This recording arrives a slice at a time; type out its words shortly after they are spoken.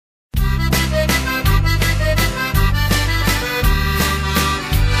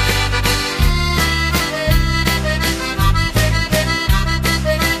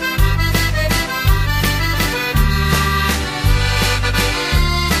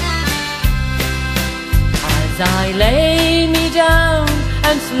I lay me down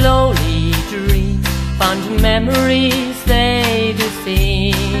and slowly dream, fond memories they do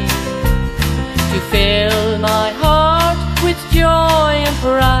seem to fill my heart with joy and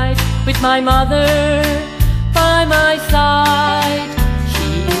pride, with my mother by my side. She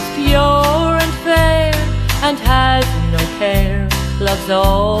is pure and fair and has no care, loves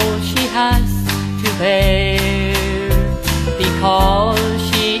all she has to bear, because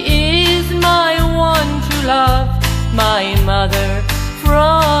she is my one true love, my mother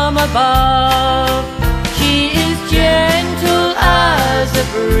from above. She is gentle as a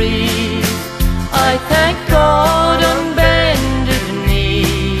breeze, I thank God on bended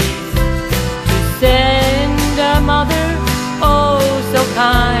knees to send a mother, oh so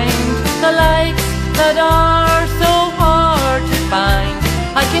kind, the likes that are so hard to find.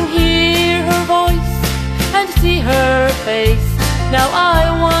 I can hear her voice and see her face. Now I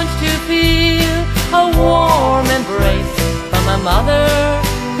want to feel a warm embrace from a mother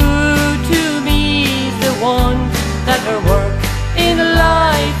who to me is the one that her work in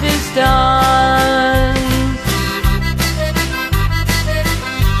life is done.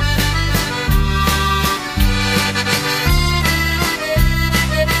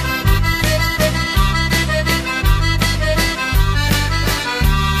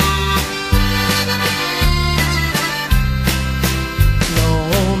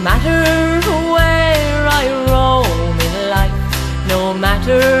 No matter where I roam in life, no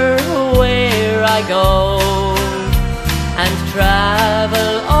matter where I go, and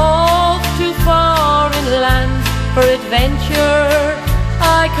travel off to foreign lands for adventure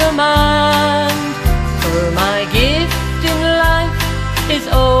I command, for my gift in life is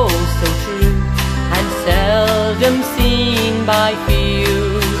oh so true, and seldom seen by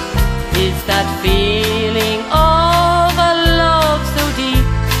few, is that feeling of a love so deep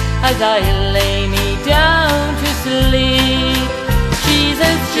as I lay me down to sleep. She's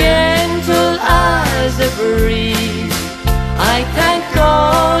as gentle as a breeze, I thank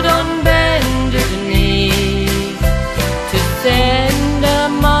God on bended knees to send a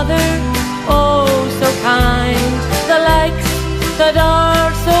mother, oh so kind, the likes that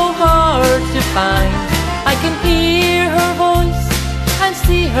are so hard to find. I can hear her voice and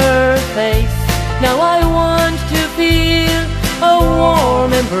see her face. Now I want to feel a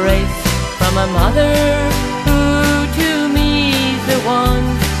warm embrace from a mother who to me is the one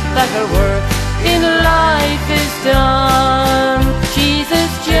that her work in life is done. She's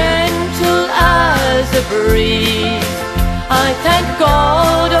as gentle as a breeze, I thank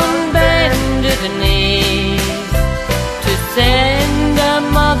God on bended knees to send a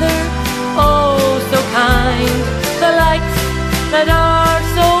mother, oh so kind, the likes that are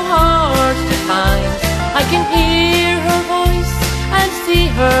so hard to find. I can hear her voice and see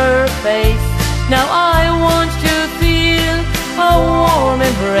her face. Now I want to feel a warm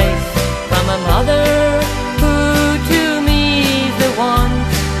embrace from a mother who to me is the one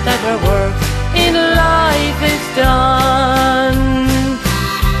that her work in life is done.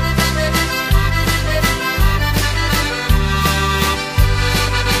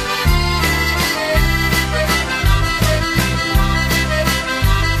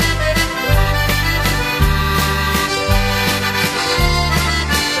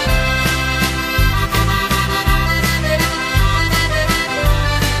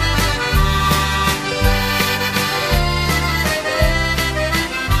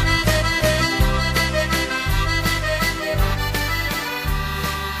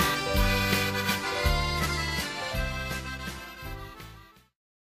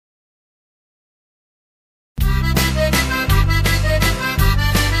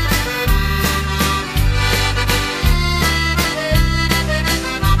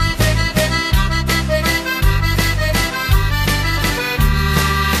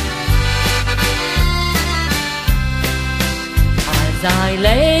 I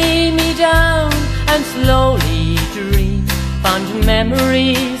lay me down and slowly dream, fond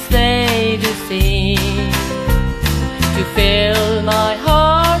memories they do seem to fill my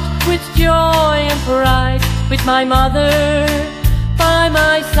heart with joy and pride, with my mother by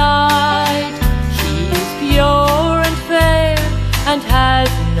my side. She is pure and fair and has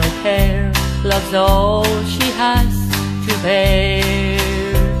no care, loves all she has to bear,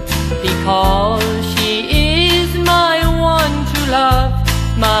 because she is my one true love,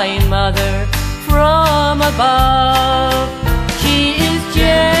 my mother from above. She is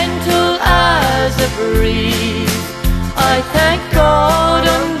gentle as a breeze, I thank God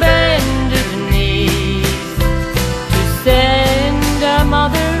on bended knees to send a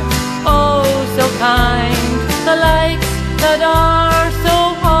mother, oh so kind, the likes that are so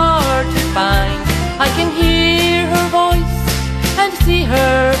hard to find. I can hear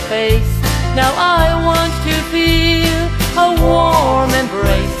her face. Now I want to feel a warm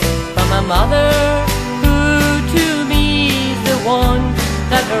embrace from a mother who to me is the one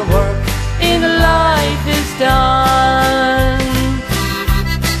that her work in life is done.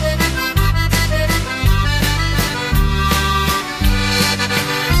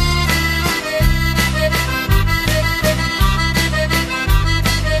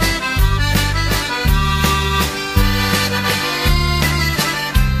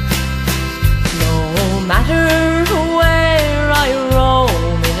 No matter where I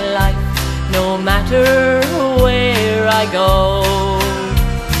roam in life, no matter where I go,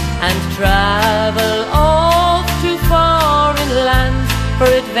 and travel off to foreign lands for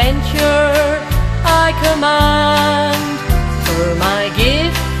adventure I command. For my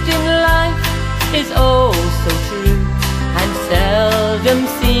gift in life is oh so true, and seldom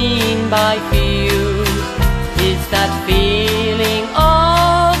seen by few. It's that feeling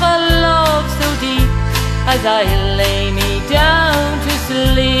of a love so deep as I lay me down to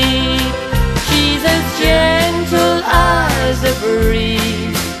sleep. She's as gentle as a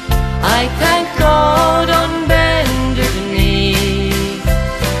breeze. I thank God on bended knees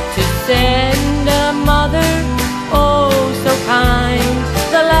to send a mother, oh so kind,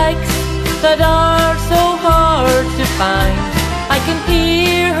 the likes that are so hard to find. I can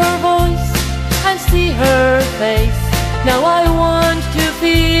hear her voice and see her face. Now I want to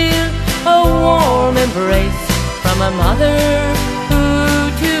feel a warm embrace from a mother who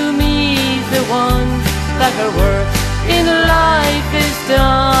to me is the one that her work in life is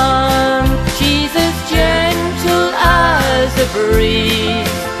done. She's as gentle as a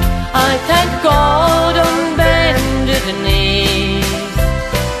breeze. I thank God on bended knees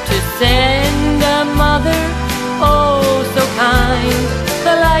to send a mother, oh so kind,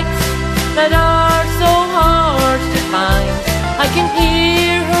 the likes that are so hard to find. I can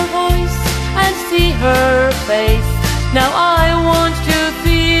hear her voice and see her face.